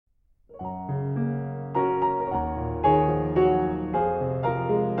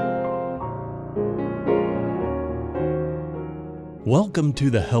Welcome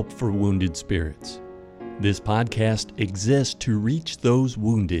to the Help for Wounded Spirits. This podcast exists to reach those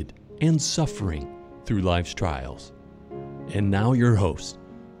wounded and suffering through life's trials. And now your hosts,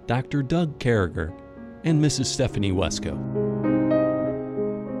 Dr. Doug Carragher and Mrs. Stephanie Wesco.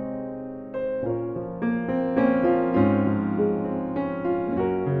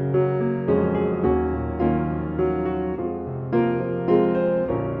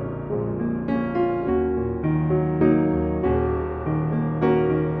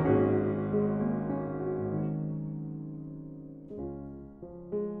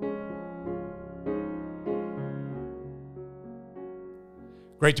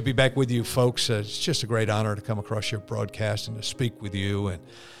 Great to be back with you, folks. It's just a great honor to come across your broadcast and to speak with you and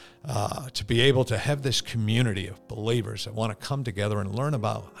to be able to have this community of believers that want to come together and learn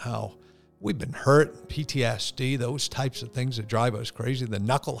about how we've been hurt, PTSD, those types of things that drive us crazy, the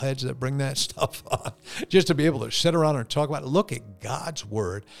knuckleheads that bring that stuff on, just to be able to sit around and talk about it. Look at God's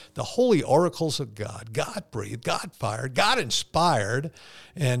Word, the holy oracles of God, God-breathed, God-fired, God-inspired,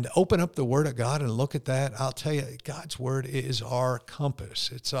 and open up the Word of God and look at that. I'll tell you, God's Word is our compass.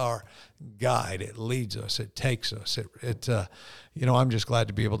 It's our guide. It leads us. It takes us. I'm just glad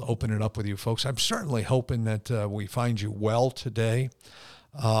to be able to open it up with you, folks. I'm certainly hoping that we find you well today.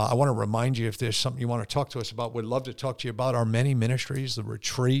 I want to remind you, if there's something you want to talk to us about, we'd love to talk to you about our many ministries, the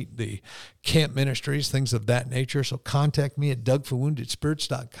retreat, the camp ministries, things of that nature. So contact me at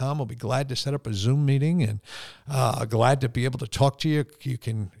dougforwoundedspirits.com. I'll be glad to set up a Zoom meeting and glad to be able to talk to you. You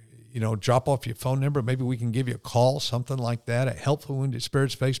can, drop off your phone number. Maybe we can give you a call, something like that, at Help for Wounded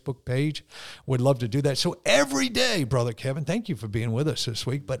Spirits Facebook page. We'd love to do that. So every day, Brother Kevin, thank you for being with us this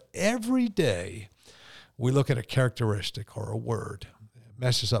week, but every day we look at a characteristic or a word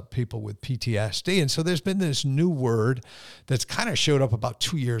messes up people with PTSD. And so there's been this new word that's kind of showed up about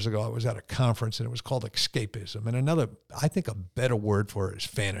 2 years ago. I was at a conference and it was called escapism. And another, I think a better word for it is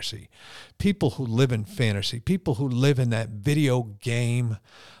fantasy. People who live in fantasy, people who live in that video game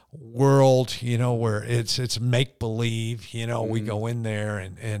world, where it's make-believe, we go in there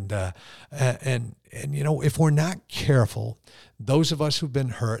and if we're not careful, those of us who've been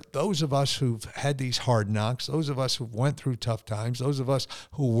hurt, those of us who've had these hard knocks, those of us who've went through tough times, those of us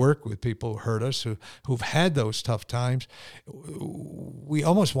who work with people who hurt us, who've had those tough times, we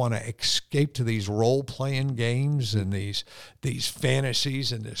almost want to escape to these role-playing games and these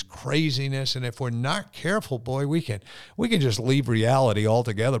fantasies and this craziness. And if we're not careful, boy, we can just leave reality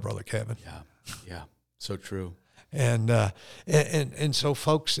altogether, Brother Kevin. Yeah, so true. And so,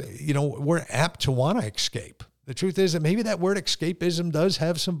 folks, we're apt to want to escape. The truth is that maybe that word escapism does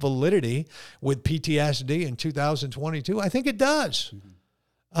have some validity with PTSD in 2022. I think it does.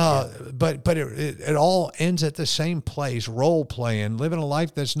 But it all ends at the same place: role playing, living a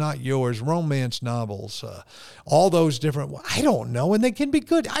life that's not yours, romance novels, all those different. I don't know, and they can be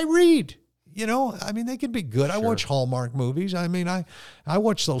good. I read. They can be good. Sure. I watch Hallmark movies. I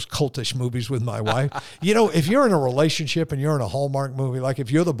watch those cultish movies with my wife. If you're in a relationship and you're in a Hallmark movie, like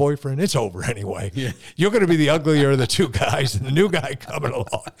if you're the boyfriend, it's over anyway. Yeah. You're going to be the uglier of the two guys, and the new guy coming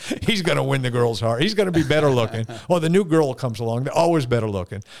along, he's going to win the girl's heart. He's going to be better looking. Or the new girl comes along, they're always better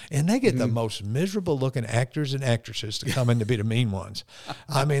looking. And they get the most miserable looking actors and actresses to come in to be the mean ones.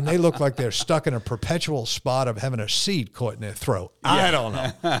 They look like they're stuck in a perpetual spot of having a seed caught in their throat. Yeah. I don't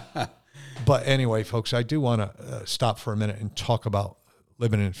know. But anyway, folks, I do want to stop for a minute and talk about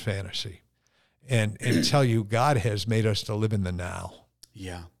living in fantasy and tell you God has made us to live in the now.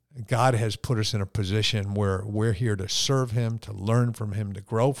 Yeah. God has put us in a position where we're here to serve Him, to learn from Him, to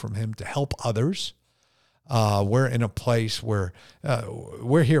grow from Him, to help others. We're in a place where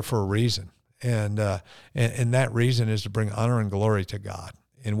we're here for a reason. And that reason is to bring honor and glory to God.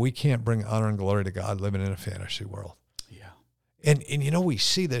 And we can't bring honor and glory to God living in a fantasy world. And we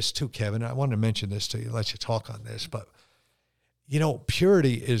see this too, Kevin. I wanted to mention this to you, let you talk on this, but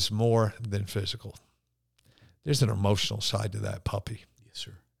purity is more than physical. There's an emotional side to that puppy. Yes,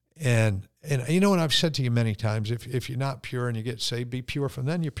 sir. And I've said to you many times, if you're not pure and you get saved, be pure from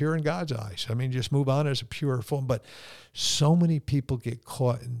then. You're pure in God's eyes. Just move on as a pure form. But so many people get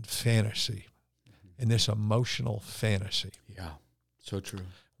caught in fantasy, in this emotional fantasy. Yeah, so true.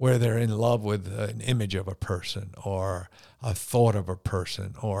 Where they're in love with an image of a person or a thought of a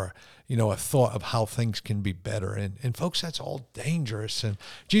person or, a thought of how things can be better. And folks, that's all dangerous. And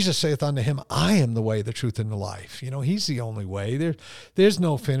Jesus saith unto him, I am the way, the truth, and the life. He's the only way. There's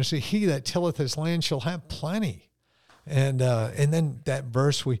no fantasy. He that tilleth his land shall have plenty. And then that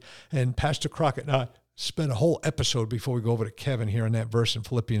verse and Pastor Crockett and I spend a whole episode before we go over to Kevin here in that verse in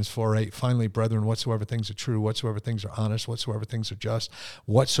Philippians 4:8. Finally, brethren, whatsoever things are true, whatsoever things are honest, whatsoever things are just,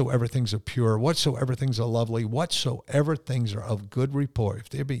 whatsoever things are pure, whatsoever things are lovely, whatsoever things are of good report, if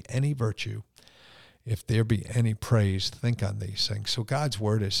there be any virtue, if there be any praise, think on these things. So God's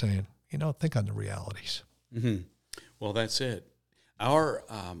word is saying, think on the realities. Mm-hmm. Well, that's it. Our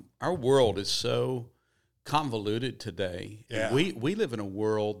world is so convoluted today. Yeah. We live in a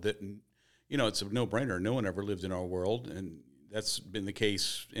world that, it's a no-brainer. No one ever lived in our world, and that's been the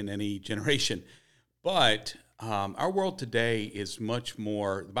case in any generation. But our world today is much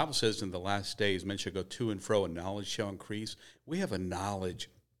more, the Bible says in the last days, men shall go to and fro, and knowledge shall increase. We have a knowledge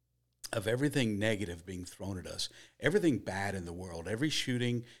of everything negative being thrown at us, everything bad in the world, every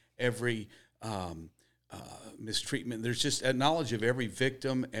shooting, every mistreatment. There's just a knowledge of every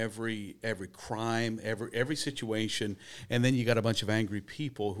victim, every crime, every situation, and then you got a bunch of angry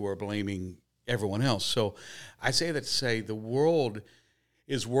people who are blaming everyone else. So I say that to say the world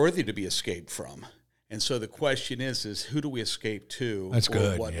is worthy to be escaped from. And so the question is who do we escape to? That's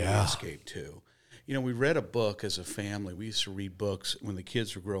good. What do we Yeah. escape to? We read a book as a family. We used to read books when the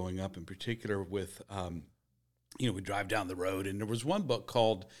kids were growing up, in particular with, we drive down the road, and there was one book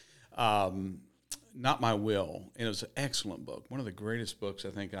called Not My Will, and it was an excellent book, one of the greatest books I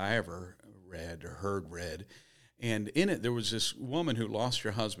think I ever read or heard read. And in it, there was this woman who lost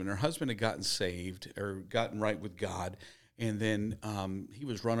her husband. Her husband had gotten saved or gotten right with God, and then he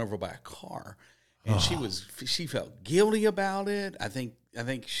was run over by a car. And she felt guilty about it. I think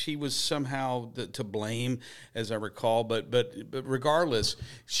she was somehow to blame, as I recall. But regardless,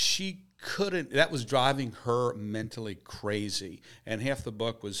 she couldn't. That was driving her mentally crazy. And half the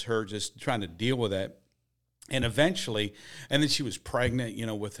book was her just trying to deal with that. And eventually, and then she was pregnant,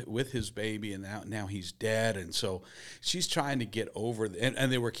 with his baby, and now he's dead, and so she's trying to get over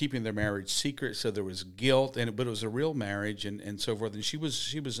and they were keeping their marriage secret, so there was guilt, but it was a real marriage, and so forth. And she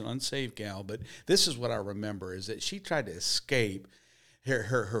was an unsaved gal, but this is what I remember is that she tried to escape.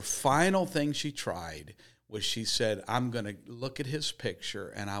 Her final thing she tried was she said, "I'm going to look at his picture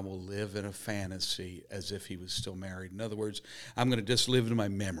and I will live in a fantasy as if he was still married. In other words, I'm going to just live in my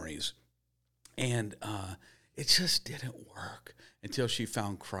memories." And it just didn't work until she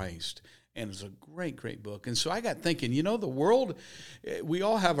found Christ. And it was a great, great book. And so I got thinking, the world, we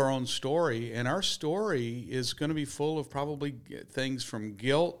all have our own story, and our story is going to be full of probably things from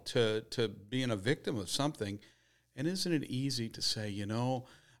guilt to being a victim of something. And isn't it easy to say,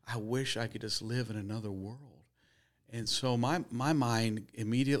 I wish I could just live in another world? And so my mind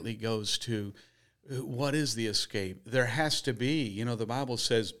immediately goes to, what is the escape? There has to be, the Bible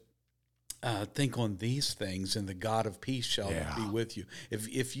says, think on these things, and the God of peace shall be with you.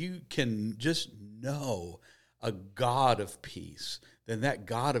 If you can just know a God of peace, then that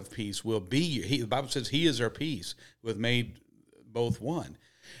God of peace will be you. The Bible says He is our peace, who hath made both one.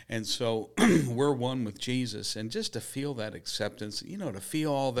 And so we're one with Jesus, and just to feel that acceptance, to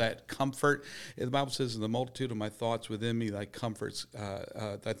feel all that comfort. The Bible says, "In the multitude of my thoughts within me, thy thoughts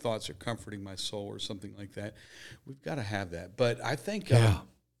are comforting my soul," or something like that. We've got to have that. But I think...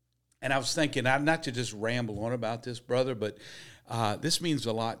 and I was thinking, not to just ramble on about this, brother, but this means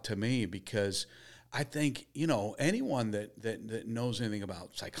a lot to me because I think, anyone that knows anything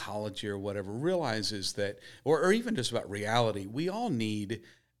about psychology or whatever realizes that, or even just about reality, we all need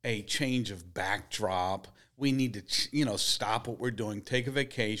a change of backdrop. We need to, stop what we're doing, take a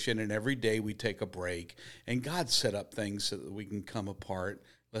vacation, and every day we take a break. And God set up things so that we can come apart,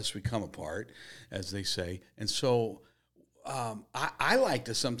 lest we come apart, as they say. And so... I like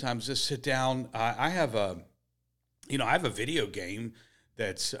to sometimes just sit down. I have a video game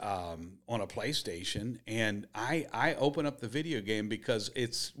that's on a PlayStation, and I open up the video game because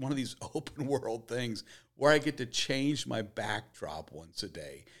it's one of these open world things where I get to change my backdrop once a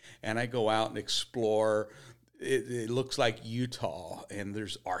day, and I go out and explore. It looks like Utah, and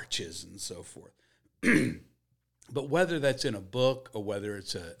there's arches and so forth. But whether that's in a book or whether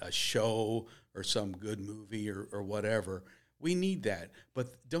it's a show or some good movie or whatever, we need that.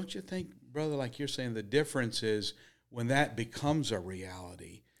 But don't you think, brother, like you're saying, the difference is when that becomes a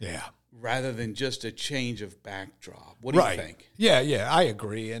reality, rather than just a change of backdrop. What do you think? Yeah, I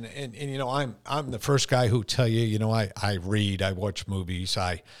agree. And I'm the first guy who tell you, I read, I watch movies.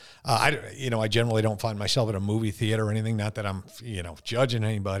 I generally don't find myself at a movie theater or anything. Not that I'm, judging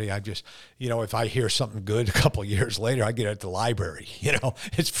anybody. I just, if I hear something good a couple of years later, I get it at the library.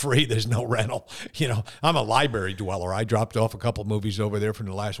 It's free. There's no rental. I'm a library dweller. I dropped off a couple of movies over there from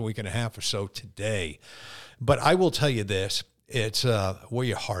the last week and a half or so today. But I will tell you this. It's where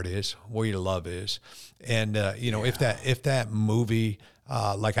your heart is, where your love is, and if that movie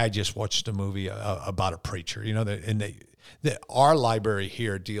like I just watched a movie about a preacher, our library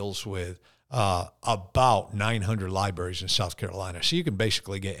here deals with about 900 libraries in South Carolina. So you can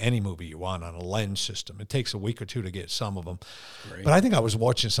basically get any movie you want on a lens system. It takes a week or two to get some of them. Great. But I think I was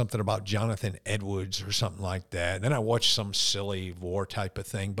watching something about Jonathan Edwards or something like that. And then I watched some silly war type of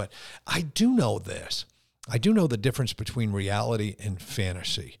thing. But I do know this. I do know the difference between reality and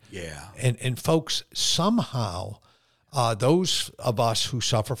fantasy. Yeah. And folks, somehow those of us who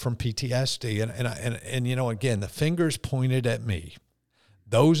suffer from PTSD, and again, the finger's pointed at me.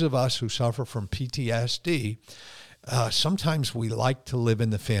 Those of us who suffer from PTSD, sometimes we like to live in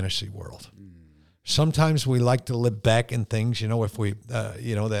the fantasy world. Sometimes we like to live back in things, if we,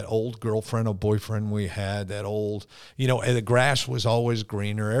 that old girlfriend or boyfriend we had, that old, the grass was always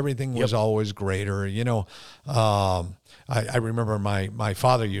greener, everything was always greater, I remember my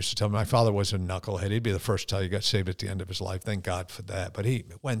father used to tell me, my father was a knucklehead. He'd be the first to tell you he got saved at the end of his life. Thank God for that. But he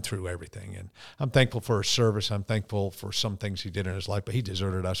went through everything. And I'm thankful for his service. I'm thankful for some things he did in his life. But he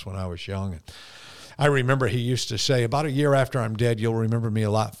deserted us when I was young. And I remember he used to say, about a year after I'm dead, you'll remember me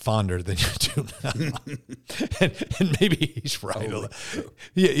a lot fonder than you do now. and maybe he's right.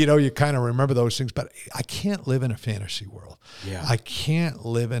 You kind of remember those things. But I can't live in a fantasy world. Yeah. I can't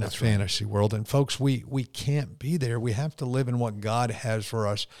live in a fantasy world. And folks, we can't be there. We have to live in what God has for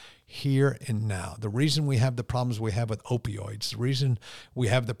us here and now. The reason we have the problems we have with opioids, the reason we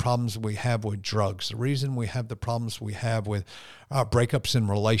have the problems we have with drugs, the reason we have the problems we have with breakups in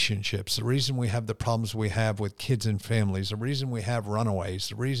relationships, the reason we have the problems we have with kids and families, the reason we have runaways,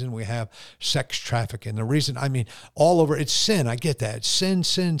 the reason we have sex trafficking, all over, it's sin. I get that. It's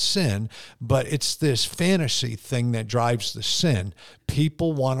sin, but it's this fantasy thing that drives the sin.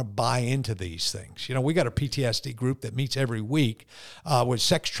 People want to buy into these things. We got a PTSD group that meets every week with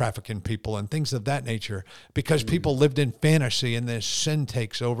sex trafficking people and things of that nature because people lived in fantasy and this sin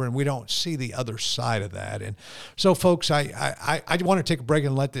takes over and we don't see the other side of that. And so, folks, I want to take a break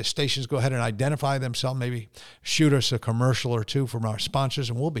and let the stations go ahead and identify themselves, maybe shoot us a commercial or two from our sponsors,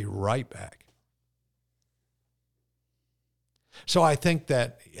 and we'll be right back. So I think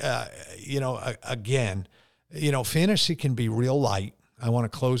that, fantasy can be real light. I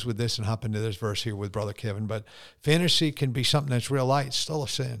want to close with this and hop into this verse here with Brother Kevin, but fantasy can be something that's real light. It's still a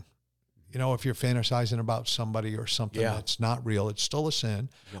sin. If you're fantasizing about somebody or something that's not real, it's still a sin.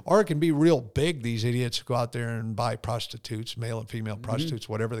 Yep. Or it can be real big, these idiots who go out there and buy prostitutes, male and female prostitutes,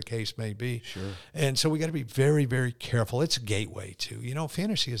 whatever the case may be. Sure. And so we got to be very, very careful. It's a gateway too.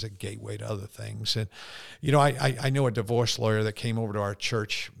 Fantasy is a gateway to other things. And, I know a divorce lawyer that came over to our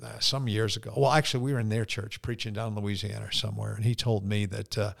church some years ago. Well, actually, we were in their church preaching down in Louisiana or somewhere. And he told me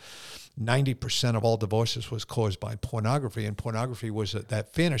that 90% of all divorces was caused by pornography, and pornography was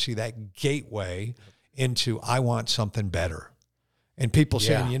that fantasy, that gateway into I want something better. And people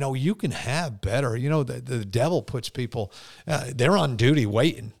saying, you can have better. The devil puts people, they're on duty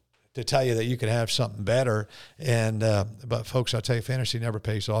waiting to tell you that you can have something better. And but folks, I'll tell you, fantasy never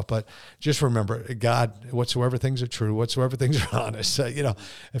pays off. But just remember, God, whatsoever things are true, whatsoever things are honest. And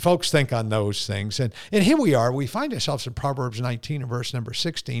folks think on those things. And here we are. We find ourselves in Proverbs 19 and verse number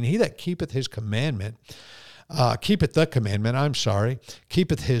 16. He that keepeth his commandment, keepeth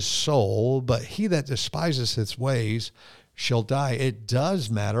his soul, but he that despiseth his ways shall die. It does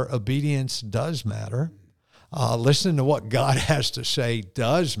matter. Obedience does matter. Listening to what God has to say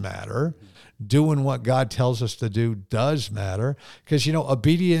does matter. Doing what God tells us to do does matter. Because,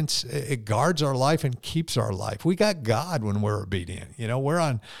 obedience, it guards our life and keeps our life. We got God when we're obedient.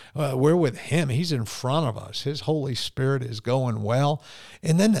 We're with Him. He's in front of us. His Holy Spirit is going well.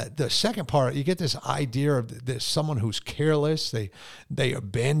 And then the second part, you get this idea of this someone who's careless. They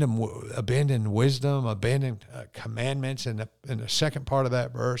abandon wisdom, abandon commandments in the second part of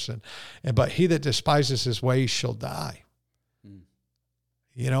that verse. But he that despises his ways shall die.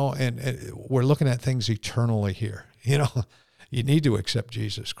 And we're looking at things eternally here. You need to accept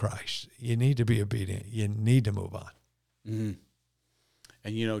Jesus Christ. You need to be obedient. You need to move on. Mm-hmm.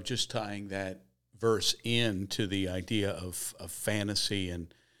 And, just tying that verse into the idea of fantasy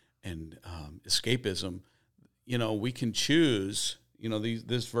and escapism, we can choose,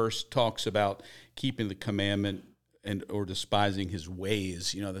 this verse talks about keeping the commandment or despising his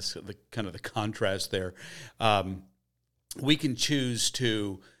ways. That's the kind of the contrast there. We can choose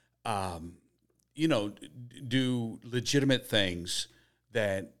to, do legitimate things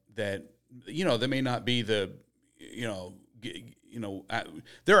that may not be there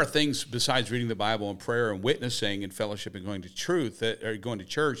are things besides reading the Bible and prayer and witnessing and fellowship and going to church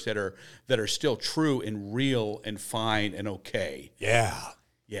that are still true and real and fine and okay. Yeah.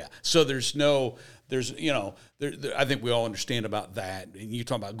 Yeah. So there's, I think we all understand about that. And you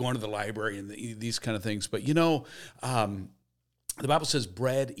talk about going to the library and these kind of things. But, the Bible says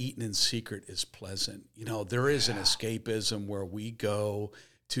bread eaten in secret is pleasant. There is an escapism where we go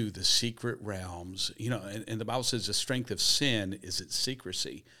to the secret realms, and the Bible says the strength of sin is its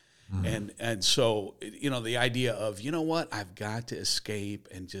secrecy. And so, the idea of, I've got to escape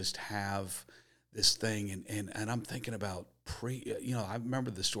and just have this thing. And I'm thinking about I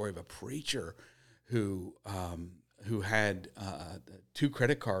remember the story of a preacher who had 2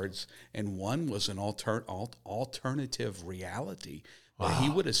 credit cards, and one was an alternative reality that he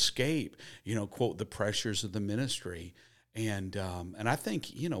would escape, quote, the pressures of the ministry. And I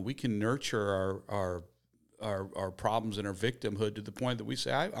think, we can nurture our problems and our victimhood to the point that we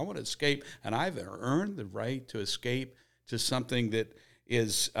say, I want to escape, and I've earned the right to escape to something that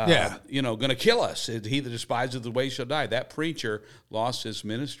is, going to kill us. He that despises the way shall die. That preacher lost his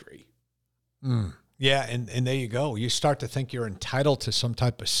ministry. Yeah, and there you go. You start to think you're entitled to some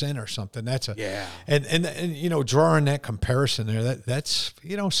type of sin or something. That's and drawing that comparison there. That's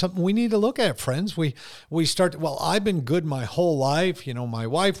something we need to look at, friends. We start. Well, I've been good my whole life. My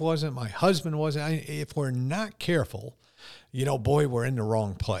wife wasn't. My husband wasn't. If we're not careful, boy, we're in the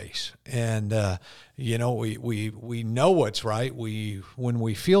wrong place. And we know what's right. When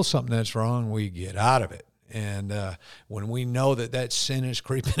we feel something that's wrong, we get out of it. And when we know that sin is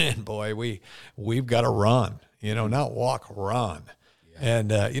creeping in, boy, we've got to run, not walk, run. Yeah.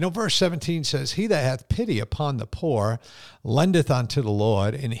 And, verse 17 says, he that hath pity upon the poor lendeth unto the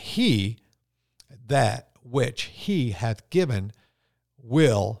Lord, and he that which he hath given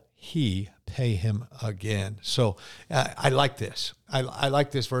will he pay him again. So I like this. I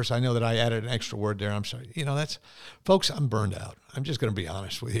like this verse. I know that I added an extra word there. I'm sorry. Folks, I'm burned out. I'm just going to be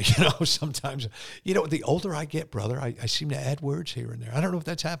honest with you. Sometimes, the older I get, brother, I seem to add words here and there. I don't know if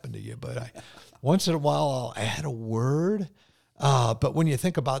that's happened to you, but once in a while I'll add a word. But when you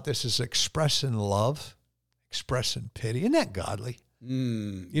think about this as expressing love, expressing pity, isn't that godly?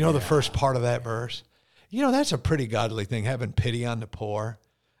 The first part of that verse, that's a pretty godly thing, having pity on the poor.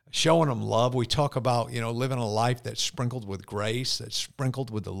 Showing them love. We talk about, living a life that's sprinkled with grace, that's sprinkled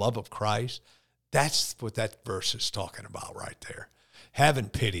with the love of Christ. That's what that verse is talking about right there. Having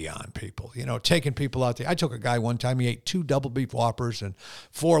pity on people, taking people out there. I took a guy one time, he ate 2 double beef Whoppers and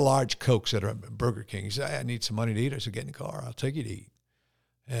 4 large Cokes at a Burger King. He said, I need some money to eat. I said, get in the car. I'll take you to eat.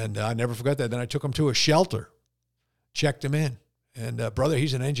 And I never forgot that. Then I took him to a shelter, checked him in. And brother,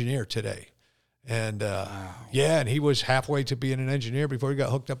 he's an engineer today. And, and he was halfway to being an engineer before he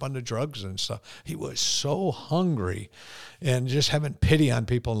got hooked up on the drugs and stuff. He was so hungry, and just having pity on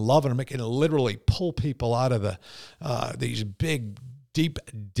people and loving them. It can literally pull people out of these big, deep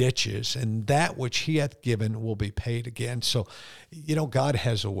ditches, and that which he hath given will be paid again. So, God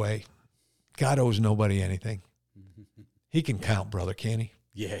has a way. God owes nobody anything. He can count, brother, can he?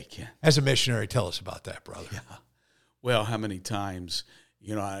 Yeah, he can. As a missionary, tell us about that, brother. Yeah. Well, how many times...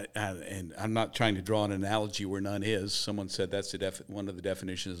 and I'm not trying to draw an analogy where none is. Someone said that's one of the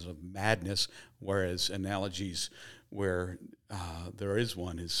definitions of madness, whereas analogies where there is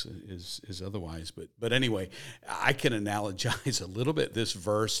one is otherwise. But anyway, I can analogize a little bit this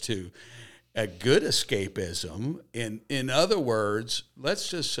verse to a good escapism. In other words, let's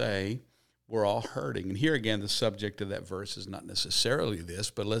just say we're all hurting. And here again, the subject of that verse is not necessarily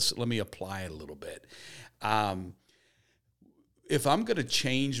this, but let me apply it a little bit. If I'm going to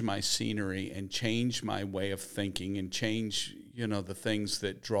change my scenery and change my way of thinking and change, the things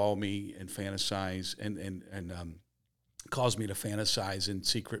that draw me and fantasize and cause me to fantasize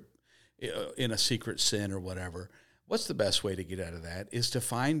in a secret sin or whatever, what's the best way to get out of that is to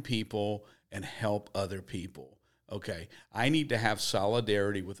find people and help other people. Okay, I need to have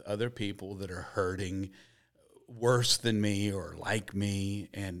solidarity with other people that are hurting worse than me or like me,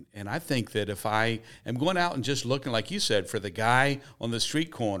 and I think that if I am going out and just looking, like you said, for the guy on the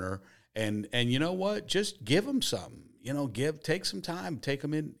street corner, and you know what, just give him something, take some time, take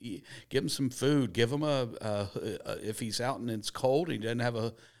him in, give him some food, give him if he's out and it's cold, he doesn't have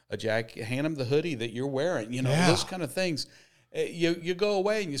a jacket, hand him the hoodie that you're wearing, those kind of things. You go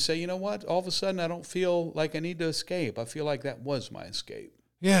away and you say, you know what, all of a sudden I don't feel like I need to escape. I feel like that was my escape.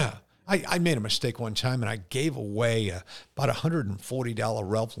 Yeah. I made a mistake one time, and I gave away about $140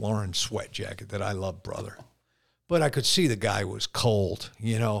 Ralph Lauren sweat jacket that I love, brother. But I could see the guy was cold,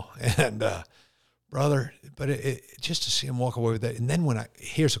 and brother, but just to see him walk away with that. And then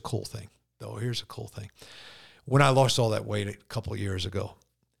here's a cool thing, though. Here's a cool thing. When I lost all that weight a couple of years ago,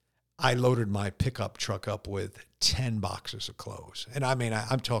 I loaded my pickup truck up with 10 boxes of clothes. And I mean,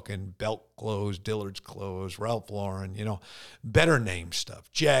 I'm talking belt clothes, Dillard's clothes, Ralph Lauren, better name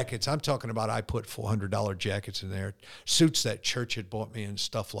stuff, jackets. I'm talking about I put $400 jackets in there, suits that church had bought me and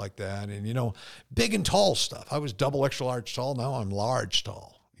stuff like that. And, big and tall stuff. I was double extra large tall. Now I'm large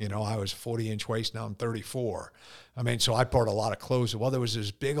tall. I was 40-inch waist. Now I'm 34. I mean, so I bought a lot of clothes. Well, there was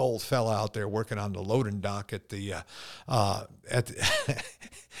this big old fella out there working on the loading dock at the at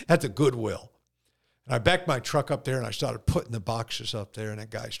the Goodwill. And I backed my truck up there and I started putting the boxes up there. And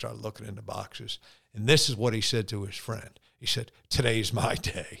that guy started looking in the boxes. And this is what he said to his friend. He said, "Today's my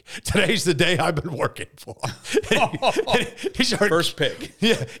day. Today's the day I've been working for." He started, first pick.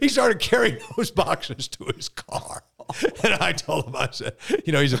 Yeah, he started carrying those boxes to his car. And I told him, I said,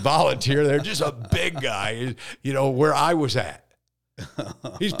 he's a volunteer there, just a big guy, where I was at.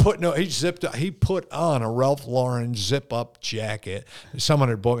 He put on a Ralph Lauren zip-up jacket. Someone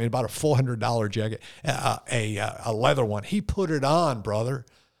had bought me about a $400 jacket, a leather one. He put it on, brother,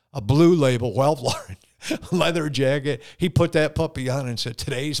 a blue label Ralph Lauren leather jacket. He put that puppy on and said,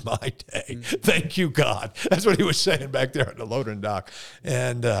 "Today's my day. Thank you, God." That's what he was saying back there on the loading dock.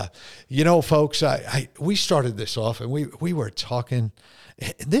 And, folks, we started this off and we were talking.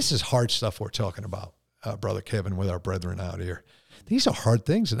 This is hard stuff we're talking about, Brother Kevin, with our brethren out here. These are hard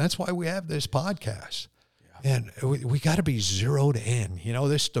things, and that's why we have this podcast. Yeah. And we got to be zeroed in.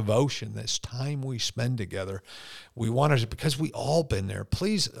 This devotion, this time we spend together, we want to, because we all been there.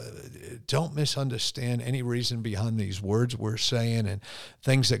 Please don't misunderstand any reason behind these words we're saying and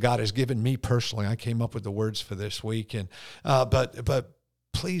things that God has given me personally. I came up with the words for this week, and but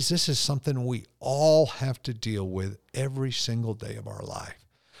please, this is something we all have to deal with every single day of our life.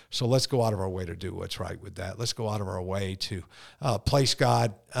 So let's go out of our way to do what's right with that. Let's go out of our way to place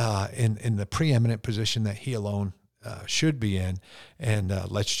God in the preeminent position that he alone should be in, and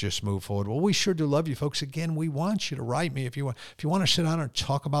let's just move forward. Well, we sure do love you, folks. Again, we want you to write me if you want to sit down and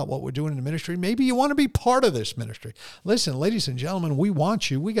talk about what we're doing in the ministry. Maybe you want to be part of this ministry. Listen, ladies and gentlemen, we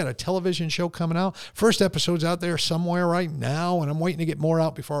want you. We got a television show coming out. First episode's out there somewhere right now, and I'm waiting to get more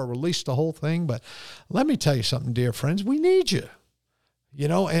out before I release the whole thing. But let me tell you something, dear friends. We need you.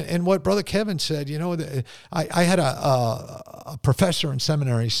 And what Brother Kevin said, I had a professor in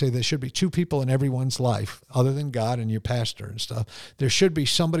seminary say there should be two people in everyone's life other than God and your pastor and stuff. There should be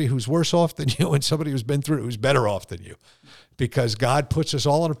somebody who's worse off than you and somebody who's been through it who's better off than you, because God puts us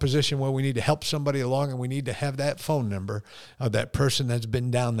all in a position where we need to help somebody along, and we need to have that phone number of that person that's been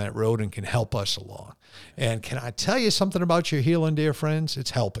down that road and can help us along. And can I tell you something about your healing, dear friends?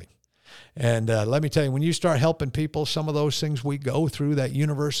 It's helping. And let me tell you, when you start helping people, some of those things we go through, that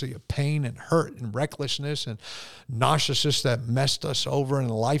university of pain and hurt and recklessness and narcissists that messed us over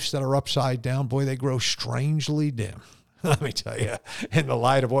and lives that are upside down, boy, they grow strangely dim. Let me tell you, in the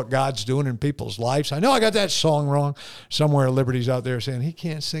light of what God's doing in people's lives. I know I got that song wrong. Somewhere Liberty's out there saying he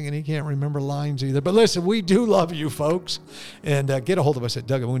can't sing and he can't remember lines either. But listen, we do love you, folks. And get a hold of us at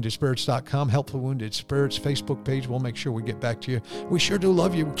DougAtWoundedSpirits.com, Help for Wounded Spirits Facebook page. We'll make sure we get back to you. We sure do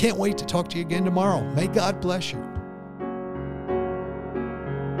love you. We can't wait to talk to you again tomorrow. May God bless you.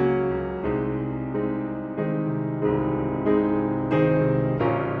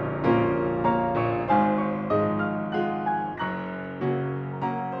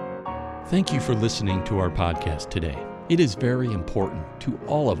 Thank you for listening to our podcast today. It is very important to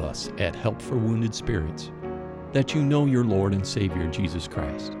all of us at Help for Wounded Spirits that you know your Lord and Savior, Jesus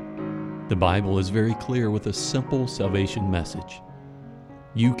Christ. The Bible is very clear with a simple salvation message.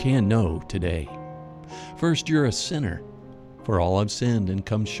 You can know today. First, you're a sinner, for all have sinned and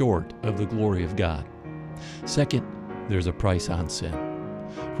come short of the glory of God. Second, there's a price on sin,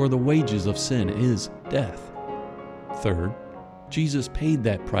 for the wages of sin is death. Third, Jesus paid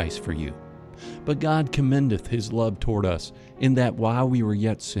that price for you. But God commendeth his love toward us, in that while we were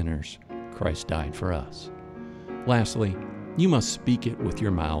yet sinners, Christ died for us. Lastly, you must speak it with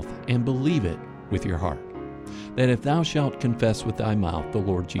your mouth and believe it with your heart, that if thou shalt confess with thy mouth the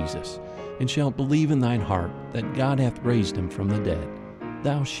Lord Jesus, and shalt believe in thine heart that God hath raised him from the dead,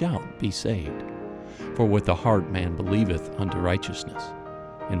 thou shalt be saved. For with the heart man believeth unto righteousness,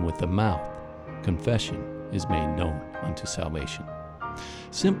 and with the mouth confession is made known unto salvation.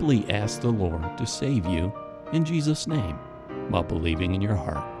 Simply ask the Lord to save you in Jesus' name while believing in your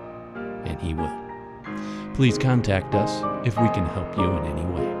heart, and he will. Please contact us if we can help you in any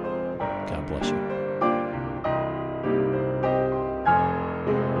way. God bless you.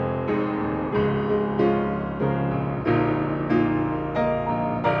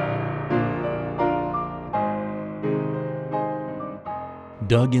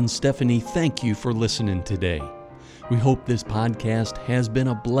 Doug and Stephanie, thank you for listening today. We hope this podcast has been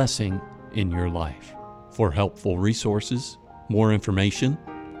a blessing in your life. For helpful resources, more information,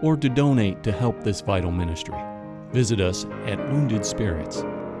 or to donate to help this vital ministry, visit us at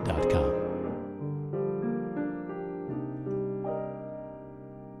woundedspirits.com.